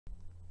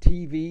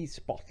TV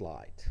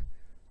Spotlight.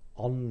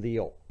 On the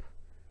Up.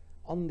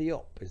 On the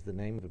Up is the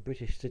name of a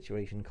British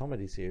situation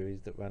comedy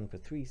series that ran for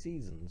 3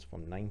 seasons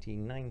from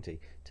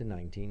 1990 to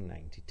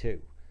 1992.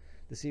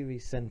 The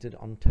series centred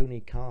on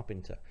Tony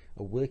Carpenter,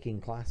 a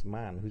working-class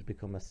man who's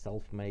become a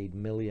self-made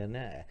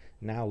millionaire,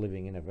 now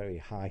living in a very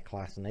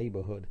high-class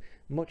neighbourhood,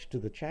 much to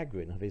the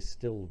chagrin of his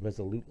still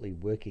resolutely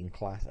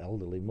working-class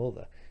elderly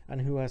mother, and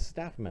who has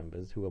staff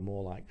members who are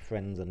more like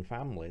friends and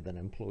family than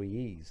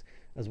employees,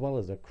 as well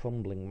as a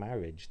crumbling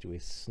marriage to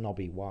his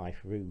snobby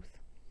wife Ruth.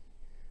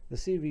 The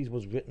series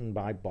was written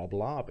by Bob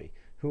Larby,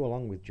 who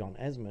along with John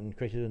Esmond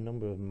created a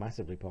number of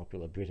massively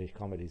popular British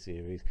comedy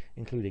series,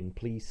 including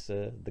Please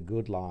Sir, The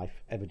Good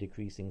Life,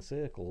 Ever-Decreasing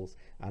Circles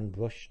and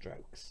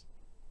Brushstrokes.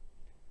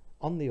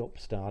 On the Up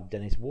starred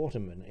Dennis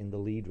Waterman in the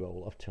lead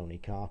role of Tony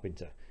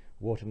Carpenter.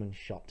 Waterman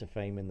shot to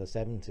fame in the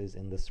 70s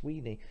in The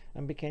Sweeney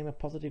and became a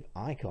positive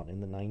icon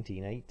in the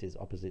 1980s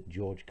opposite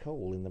George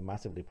Cole in the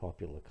massively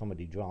popular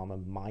comedy drama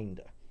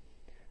Minder.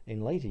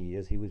 In later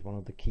years he was one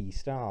of the key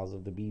stars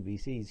of the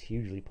BBC's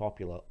hugely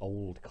popular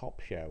old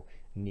cop show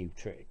New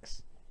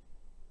Tricks.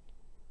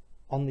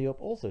 On the Up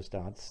also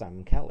starred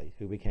Sam Kelly,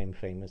 who became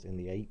famous in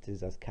the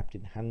 80s as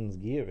Captain Hans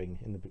Gearing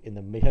in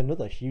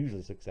another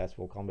hugely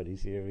successful comedy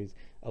series,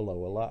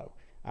 Allo Allo,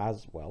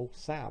 as, well,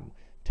 Sam,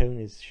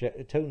 Tony's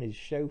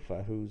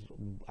chauffeur, who's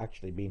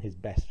actually been his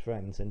best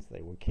friend since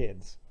they were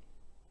kids.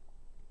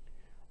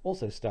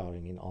 Also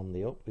starring in On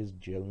the Up is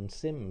Joan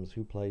Sims,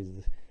 who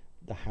plays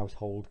the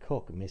household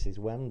cook, Mrs.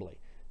 Wembley.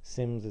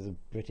 Sims is a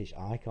British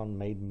icon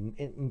made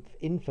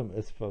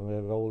infamous for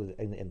her role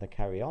in the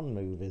Carry On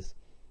movies,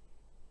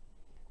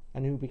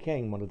 and who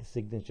became one of the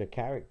signature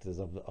characters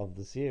of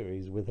the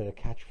series with her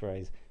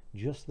catchphrase,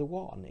 "Just the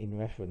one," in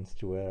reference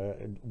to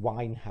her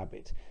wine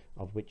habit,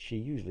 of which she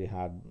usually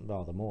had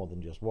rather more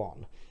than just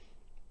one.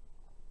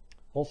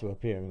 Also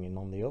appearing in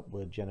On the Up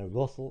were Jenna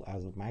Russell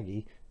as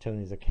Maggie,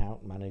 Tony's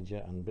account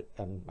manager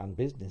and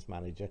business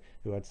manager,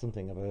 who had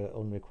something of an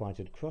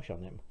unrequited crush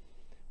on him.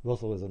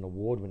 Russell is an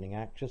award-winning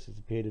actress who's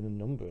appeared in a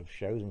number of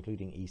shows,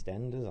 including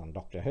EastEnders and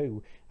Doctor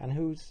Who, and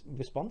who's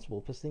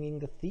responsible for singing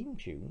the theme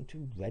tune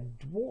to Red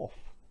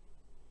Dwarf.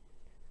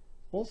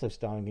 Also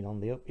starring in On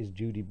the Up is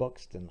Judy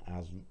Buxton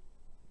as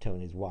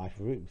Tony's wife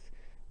Ruth.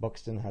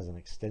 Buxton has an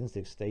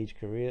extensive stage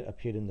career,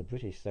 appeared in the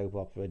British soap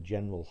opera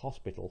General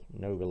Hospital,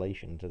 no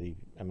relation to the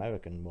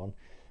American one,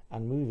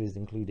 and movies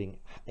including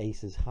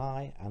Aces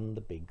High and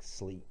The Big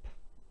Sleep.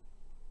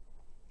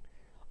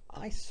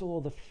 I saw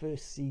the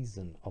first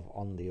season of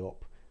On the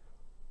Up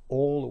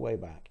all the way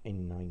back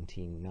in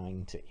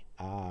 1990.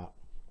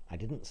 I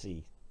didn't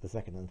see the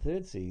second and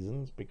third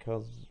seasons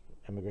because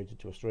I emigrated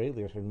to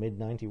Australia in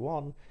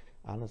mid-91,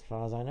 and as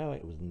far as I know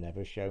it was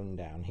never shown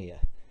down here.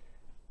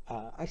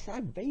 I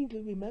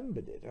vaguely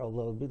remembered it,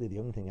 although really the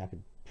only thing I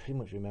could pretty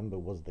much remember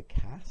was the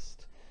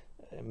cast,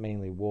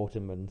 mainly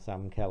Waterman,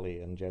 Sam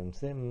Kelly and Joan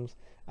Sims,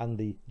 and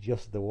the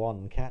 "just the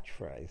one"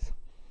 catchphrase.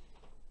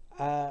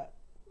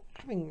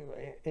 Having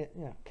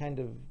kind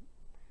of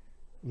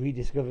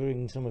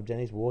rediscovering some of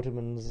Dennis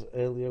Waterman's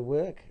earlier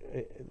work,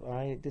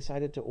 I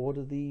decided to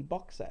order the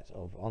box set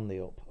of On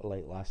the Up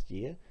late last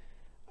year,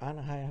 and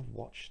I have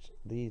watched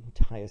the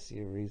entire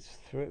series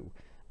through.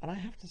 And I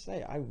have to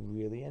say, I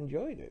really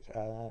enjoyed it.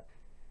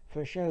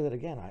 For a show that,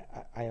 again,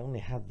 I only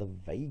had the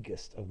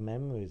vaguest of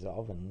memories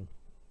of, and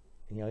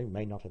it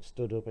may not have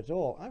stood up at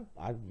all.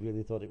 I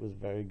really thought it was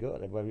very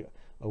good.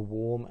 A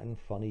warm and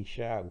funny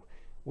show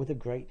with a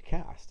great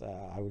cast.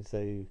 I would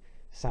say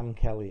Sam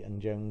Kelly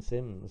and Joan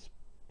Sims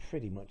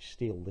pretty much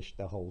steal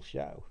the whole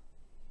show.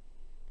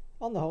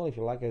 On the whole, if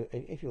you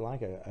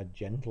like a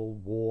gentle,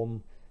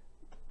 warm,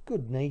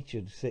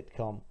 good-natured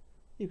sitcom,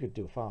 you could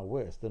do far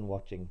worse than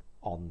watching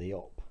On the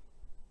Up.